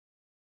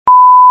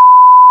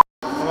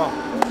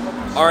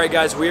on. All right,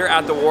 guys, we are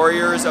at the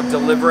Warriors of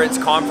Deliverance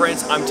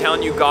Conference. I'm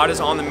telling you, God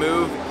is on the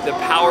move. The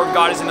power of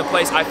God is in the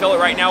place. I feel it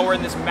right now. We're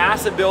in this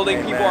massive building.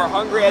 Amen. People are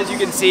hungry, as you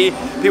can see.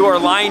 People are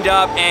lined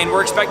up, and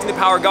we're expecting the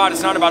power of God.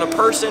 It's not about a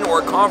person or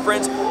a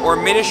conference or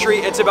a ministry.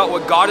 It's about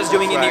what God is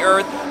doing in the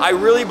earth. I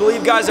really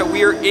believe, guys, that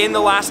we are in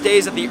the last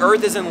days, that the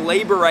earth is in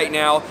labor right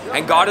now,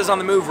 and God is on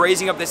the move,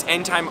 raising up this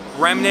end-time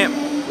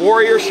remnant.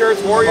 Warrior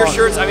shirts.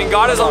 I mean,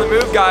 God is on the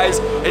move, guys.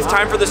 It's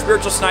time for the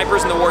spiritual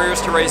snipers and the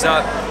warriors to raise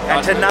up.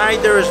 And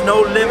tonight, there is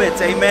no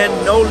limits, amen.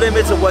 No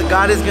limits of what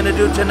God is going to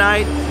do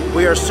tonight.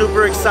 We are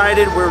super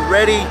excited. We're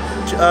ready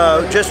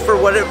just for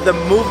whatever the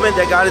movement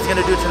that God is going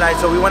to do tonight.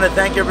 So we want to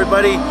thank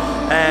everybody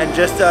and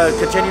just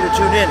continue to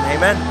tune in,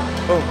 amen.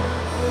 Boom.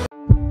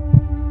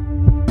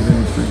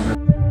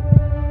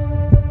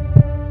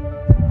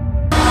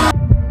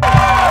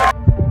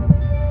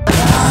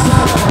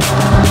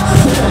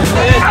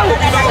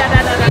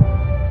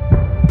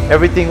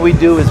 Everything we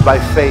do is by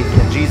faith,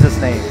 in Jesus'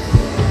 name.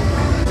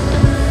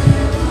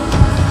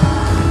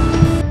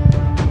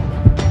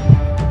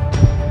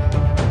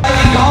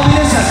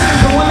 Godliness,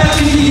 the one that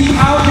you need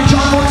power to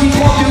John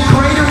 14:12, do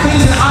greater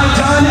things than I've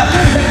done.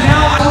 And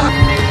now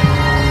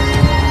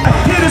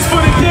hit us for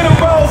the dinner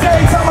rolls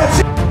every time I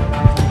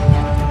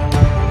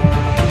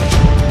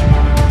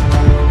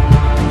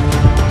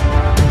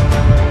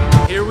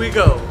Here we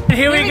go.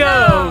 Here we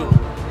go.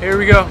 Here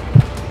we go.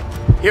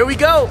 Here we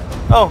go.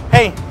 Oh,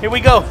 hey, here we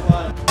go. All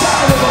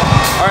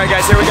right,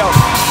 guys, here we go.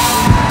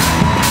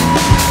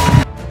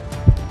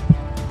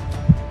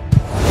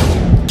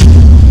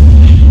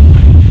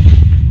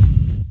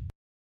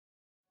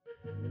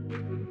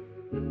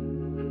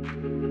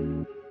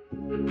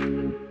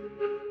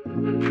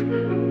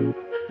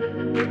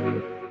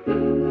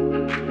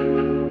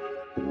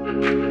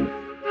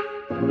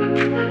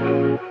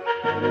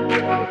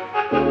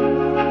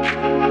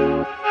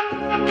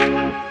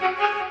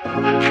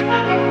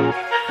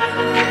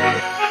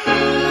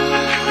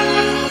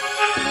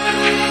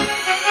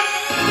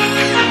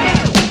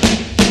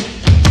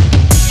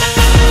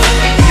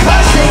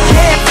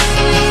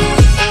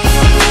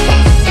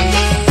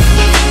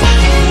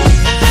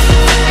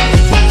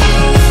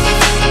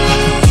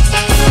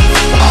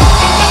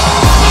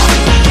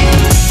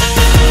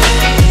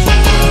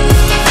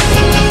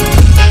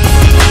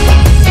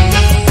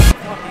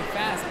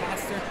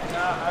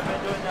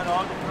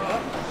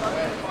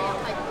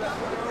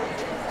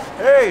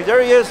 Hey,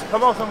 there he is.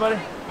 Come on, somebody. I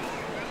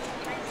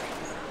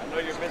know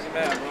you're a busy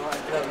man,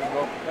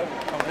 bro.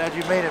 I'm glad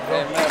you made it,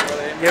 bro.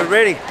 Get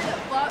ready.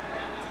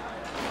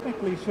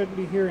 Technically shouldn't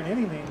be hearing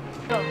anything.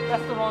 No,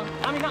 that's the wrong.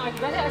 I mean, no,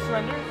 that's I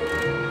surrender.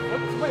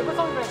 Wait, what's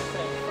all the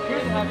say?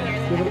 Here's heaven.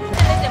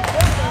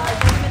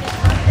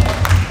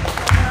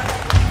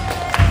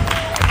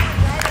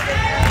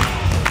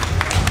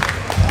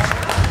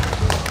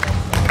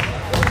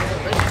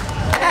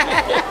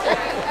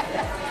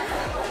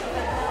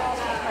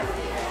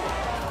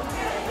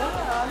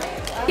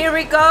 Here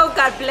we go.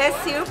 God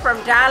bless you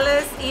from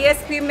Dallas.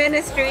 ESP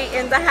Ministry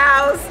in the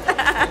house.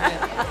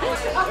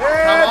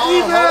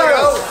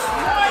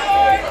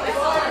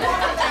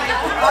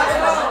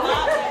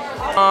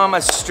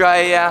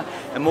 Australia,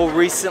 and more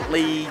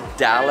recently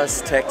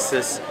Dallas,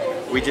 Texas.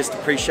 We just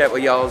appreciate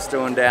what y'all's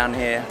doing down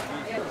here.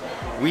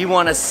 We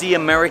want to see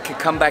America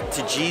come back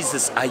to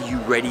Jesus. Are you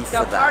ready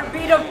for that?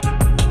 Heartbeat of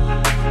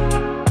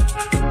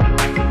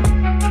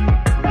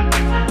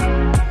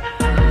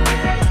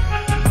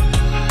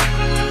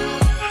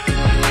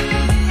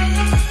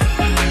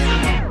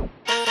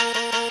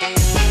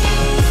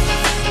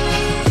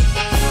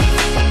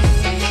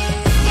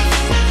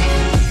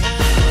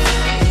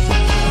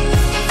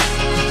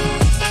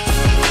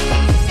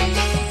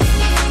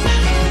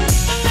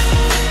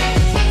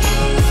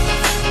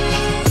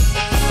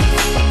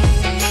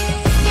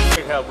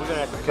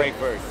Pray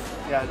first.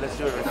 Yeah, let's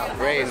do it right now.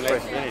 Pray and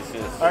let's finish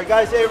this. All right,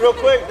 guys, hey, real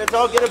quick, let's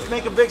all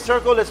make a big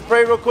circle. Let's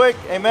pray real quick.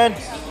 Amen.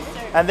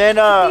 And then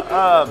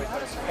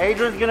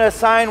Adrian's going to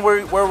assign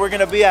where we're going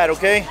to be at,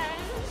 okay?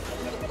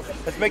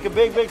 Let's make a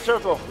big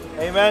circle.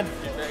 Amen.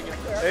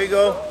 There you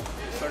go.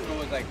 The circle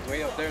was like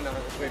way up there, now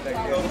it's way back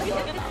here.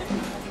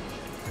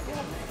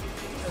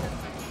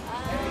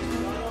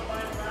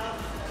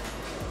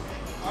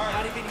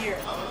 Not even here.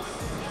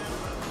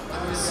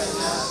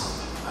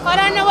 Hold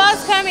on,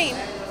 Noel's coming.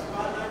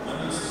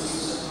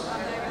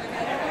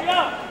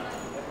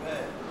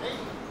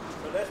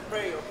 So let's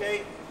pray,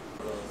 okay?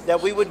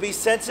 That we would be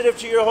sensitive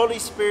to your Holy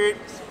Spirit,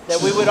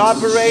 that we would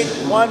operate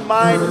one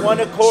mind, one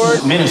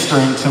accord.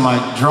 Ministering to my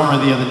drummer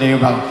the other day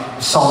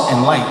about salt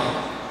and light.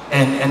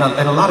 And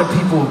a lot of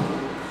people,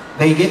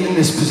 they get in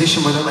this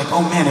position where they're like,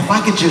 oh man, if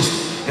I could just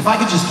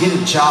get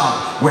a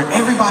job where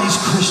everybody's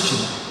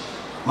Christian,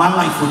 my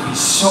life would be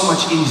so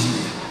much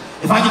easier.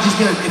 If I could just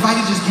get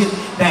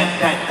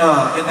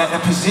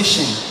that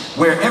position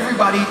where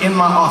everybody in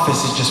my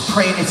office is just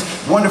praying, it's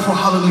wonderful,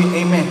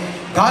 hallelujah, amen.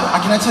 God,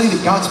 can I tell you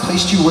that God's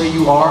placed you where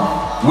you are,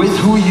 with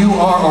who you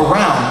are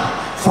around,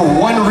 for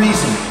one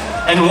reason,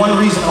 and one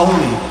reason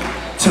only,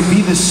 to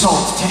be the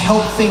salt, to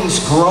help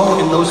things grow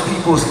in those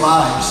people's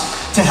lives.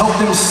 to help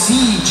them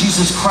see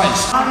Jesus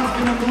Christ. God is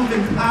going to move in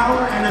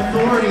power and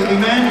authority,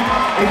 amen?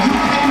 If you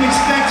came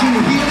expecting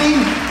healing,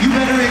 you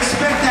better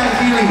expect that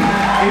healing.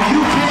 If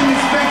you came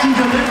expecting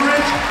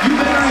deliverance, you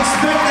better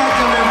expect that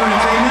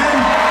deliverance, amen?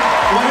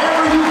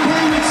 Whatever you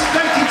came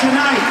expecting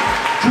tonight,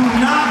 do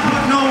not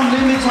put no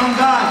limits on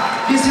God.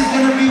 This is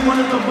going to be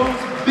one of the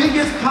most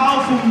biggest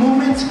powerful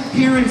movements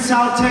here in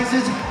South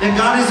Texas that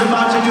God is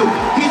about to do.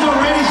 He's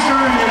already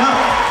stirring it up.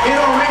 It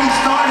already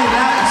started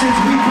since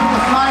we put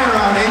the flyer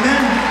out,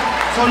 amen?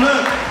 So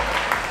look,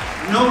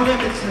 no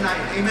limits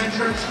tonight, amen,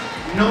 church?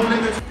 No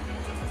limits.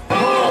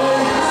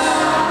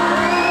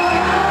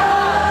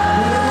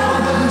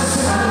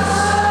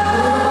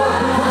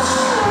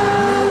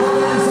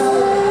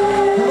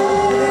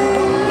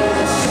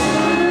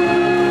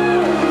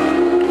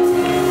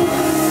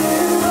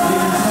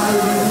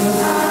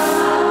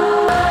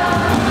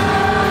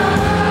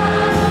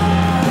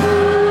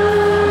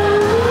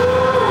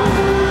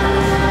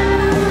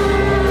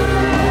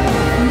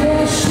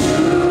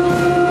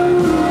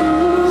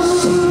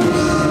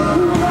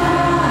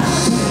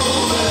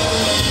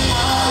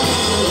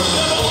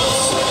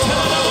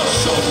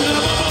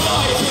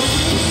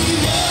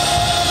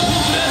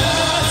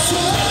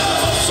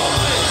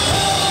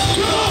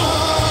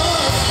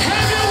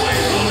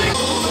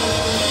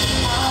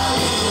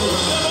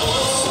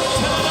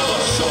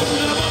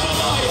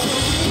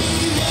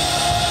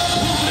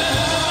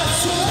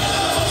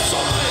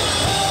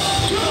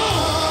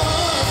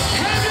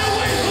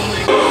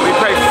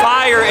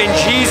 In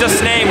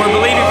Jesus' name, we're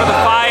believing for the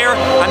fire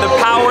and the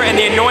power and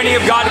the anointing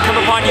of God to come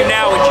upon you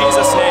now in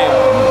Jesus' name.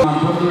 My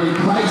brother in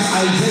Christ,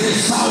 Isaiah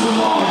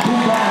Saldivar,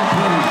 give God a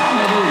praise.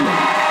 Hallelujah.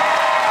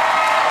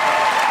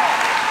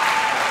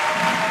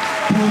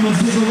 Come on,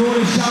 let's give the Lord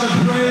a shout of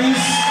praise.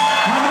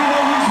 How many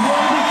know He's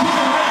worthy? Keep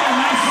it right there.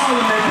 Nice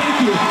follow there.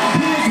 Thank you.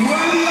 He is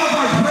worthy of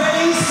our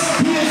praise.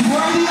 He is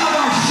worthy of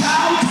our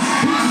shout.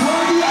 He's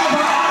worthy of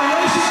our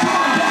adoration. Come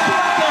on, get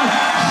back there.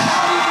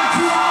 Shouting for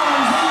 2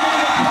 hours. Then you're going to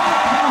get caught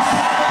up in a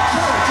Sabbath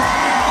church.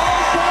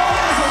 All God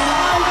is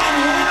alive and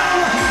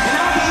well. And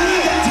I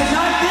believe that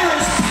tonight there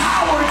is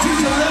power to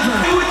deliver.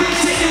 You would be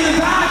sitting in the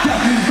back,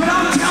 but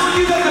I'm telling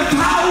you that the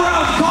power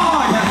of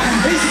God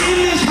is in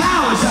this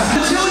house.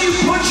 Until you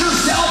put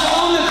yourself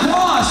on the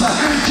cross,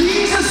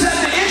 Jesus said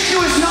the issue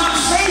is not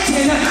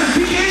Satan,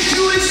 the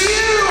issue is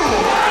you.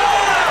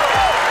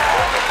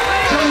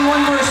 Tell me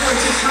one verse where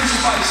it says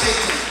crucify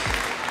Satan.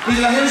 He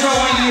said, here's what I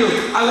want you to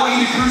do. I want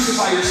you to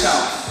crucify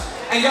yourself.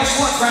 And guess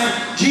what, friend?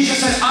 Jesus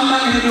said, I'm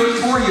not going to do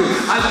it for you.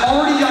 I've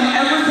already done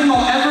everything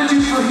I'll ever do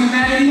for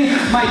humanity.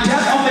 My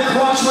death on the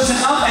cross wasn't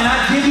up, and I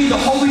give you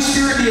the Holy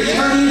Spirit, the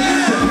attorney,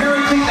 the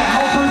paraclete, the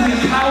helper, the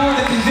empower,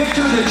 the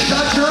convictor, the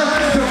judger,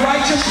 the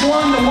righteous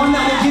one, the one that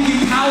will give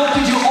you power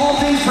to do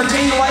all things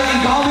pertaining to life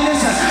and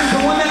godliness,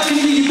 the one that's going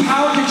to give you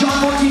power to John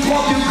 14:12,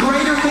 do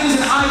greater things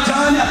than I've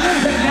done,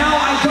 that now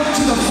I go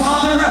to the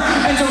Father.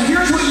 And so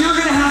here's what you're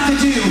going to have to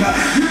do.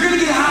 You're going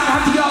to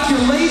have to get off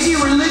your lazy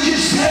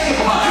religious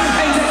table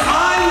and say,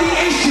 I'm the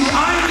issue,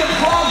 I'm the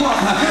problem.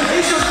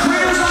 Is your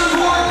prayers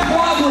unborn?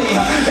 Probably.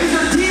 Is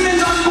your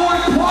demons unborn?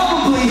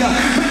 Probably.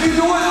 But you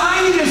know what?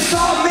 I need to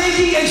stop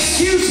making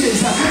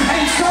excuses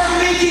and start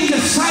making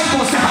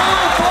disciples. I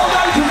want to fall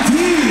down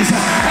confused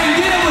and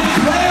get it with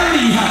clarity.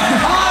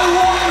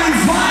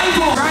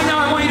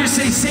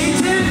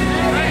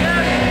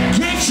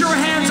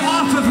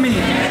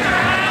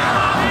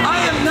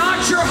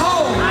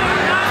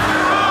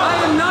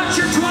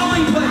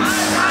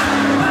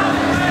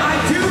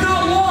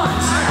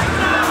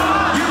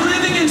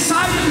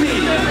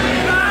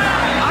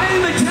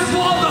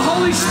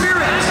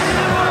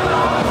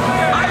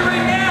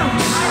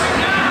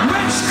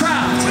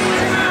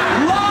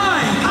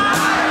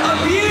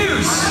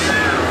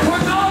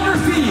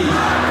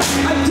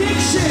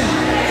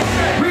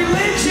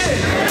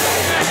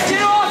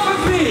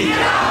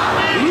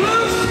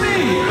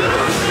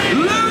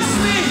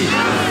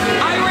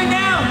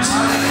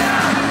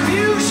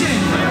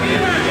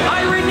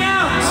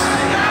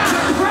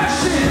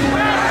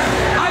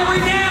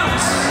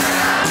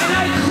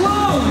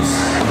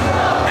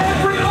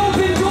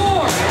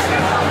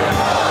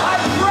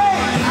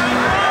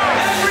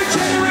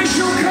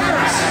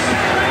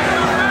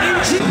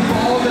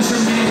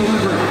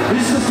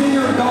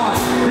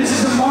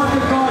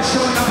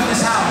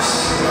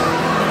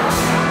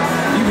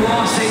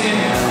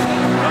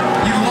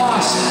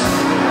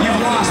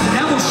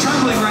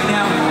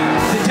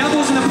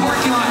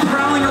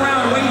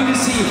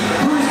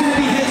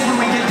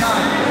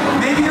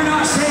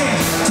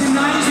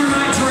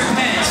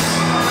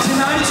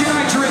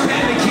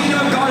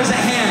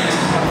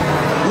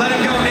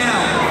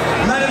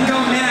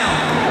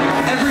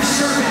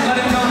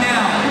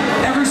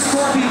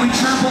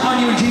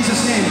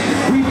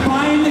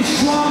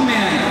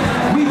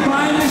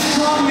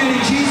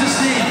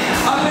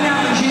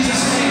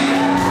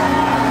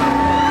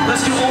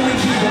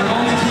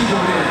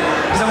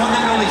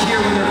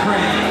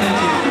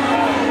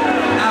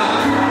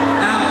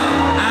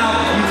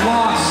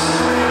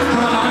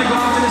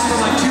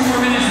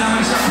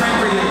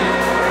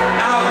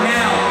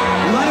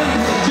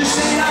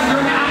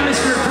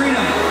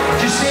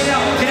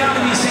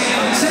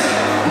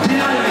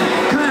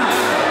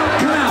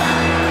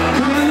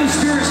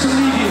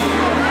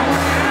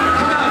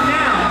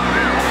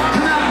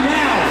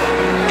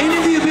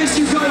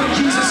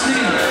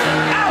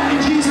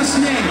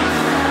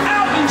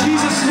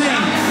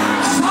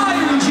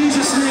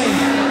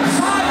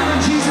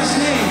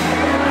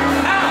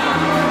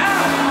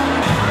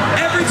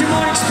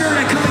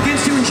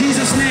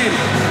 name.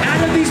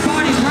 Out of these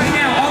bodies right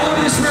now, all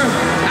over this room.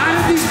 Out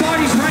of these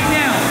bodies right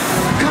now.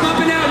 Come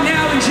up and out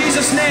now in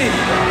Jesus' name.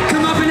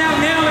 Come up and out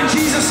now in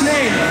Jesus'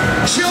 name.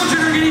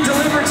 Children are getting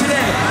delivered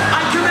today.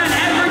 I command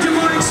every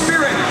demonic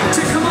spirit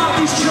to come off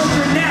these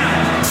children now.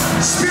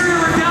 Spirit of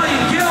rebellion,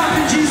 get off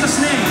in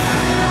Jesus' name.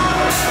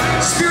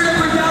 Spirit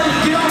of rebellion,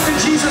 get off in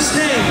Jesus'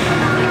 name.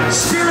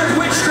 Spirit of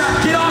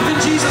witchcraft, get off in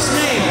Jesus'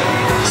 name.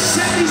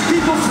 Set these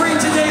people free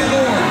today,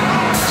 Lord.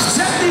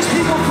 Set these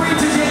people free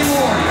today,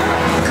 Lord.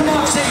 Come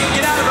on, Satan,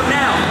 get out of them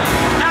now.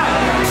 Out.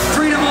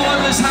 Freedom all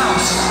over this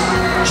house.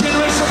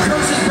 Generational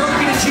curses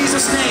broken in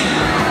Jesus' name.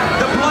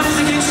 The blood is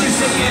against you,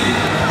 Satan.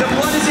 The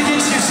blood is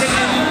against you,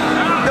 Satan.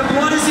 The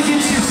blood is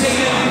against you,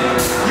 Satan.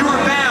 You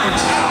are bound.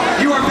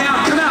 You are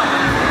bound. Come out.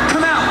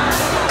 Come out.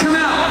 Come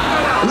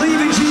out.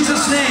 Leave in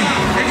Jesus' name.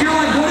 If you're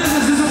like, what is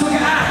this? This is the book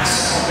of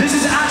Acts. This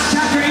is Acts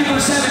chapter 8,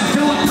 verse 7.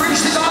 Philip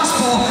preached the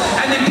gospel,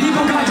 and then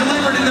people got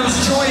delivered, and there was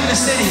joy in the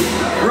city.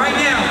 Right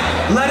now,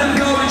 let them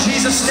go in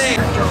Jesus'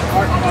 name.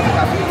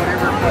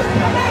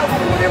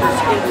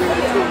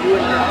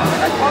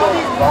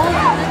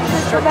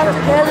 Come back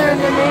together in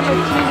the name of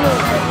Jesus.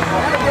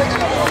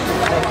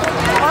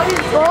 All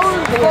these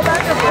bones go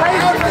back to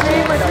place in the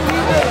name of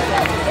Jesus.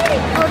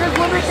 So this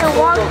woman can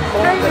walk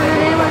straight in the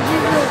name of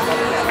Jesus.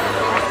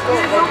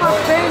 There's no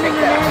more pain in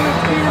the name of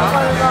Jesus,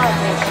 Father God.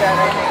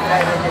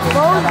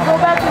 Bones go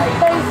back to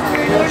place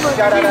in the name of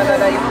Jesus.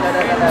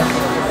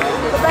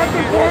 Go back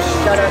to place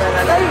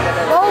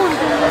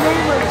bones in the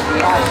name of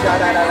Jesus.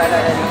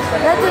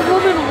 Let this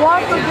woman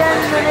walk again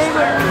in the name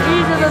of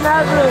Jesus of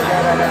Nazareth.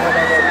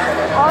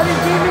 All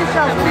these demons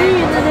shall flee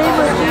in the name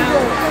of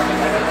Jesus.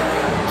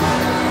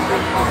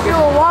 She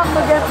will walk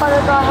again,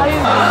 Father God. How you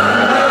Let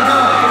her go.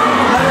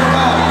 Let her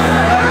go.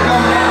 Let her go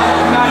now.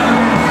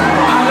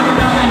 I live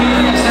around the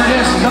hands. There it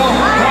is. Go.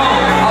 Go.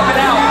 Up and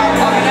out.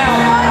 Up and out.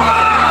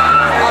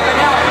 Up and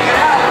out. Get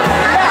out.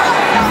 Get out.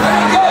 Let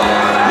her go.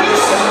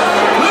 Loose her.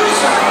 Loose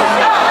her.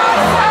 Out.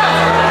 Out.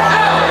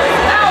 Out.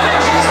 Out in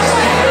Jesus'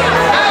 name.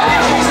 Out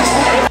in Jesus'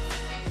 name.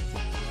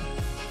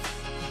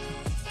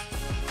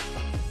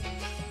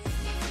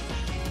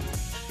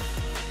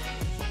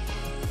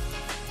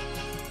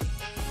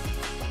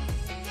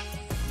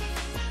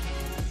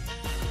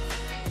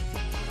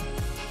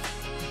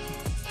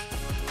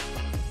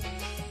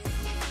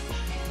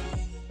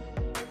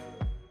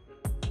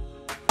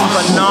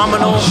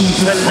 Phenomenal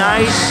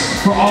tonight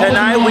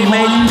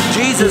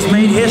Jesus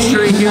made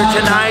history here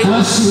tonight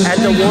at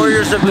the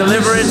Warriors of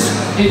Deliverance.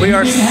 We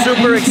are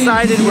super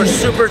excited. We're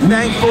super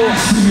thankful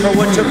for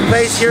what took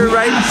place here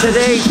right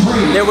today.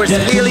 There was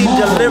healing,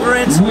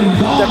 deliverance.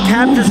 The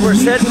captives were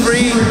set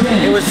free.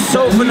 It was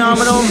so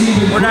phenomenal.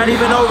 We're not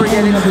even over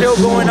yet. It's still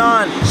going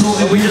on.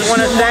 But we just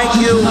want to thank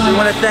you. We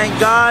want to thank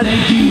God.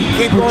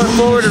 Keep going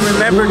forward and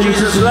remember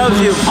Jesus loves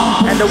you.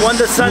 And the one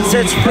the Son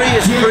sets free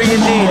is free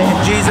indeed.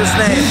 In Jesus'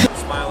 name.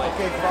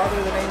 Okay, Father,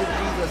 in the name of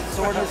Jesus, the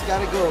sword has got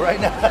to go right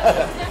now.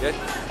 Good.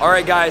 All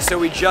right, guys, so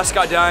we just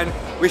got done.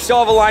 We still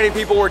have a line of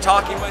people we're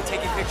talking with,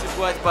 taking pictures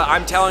with, but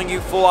I'm telling you,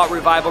 full-out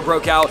revival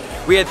broke out.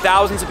 We had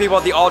thousands of people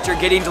at the altar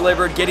getting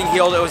delivered, getting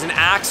healed. It was in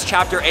Acts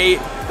chapter 8.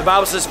 The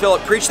Bible says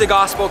Philip preached the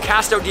gospel,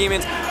 cast out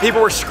demons.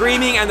 People were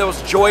screaming, and there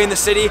was joy in the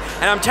city.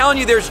 And I'm telling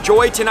you, there's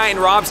joy tonight in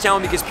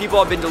Robstown because people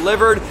have been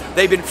delivered.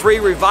 They've been free.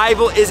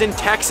 Revival is in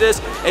Texas.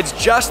 It's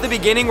just the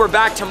beginning. We're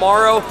back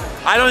tomorrow.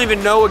 I don't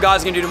even know what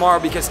God's gonna do tomorrow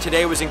because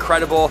today was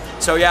incredible.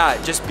 So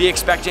yeah, just be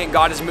expectant.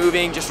 God is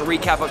moving. Just a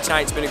recap of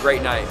tonight. It's been a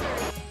great night.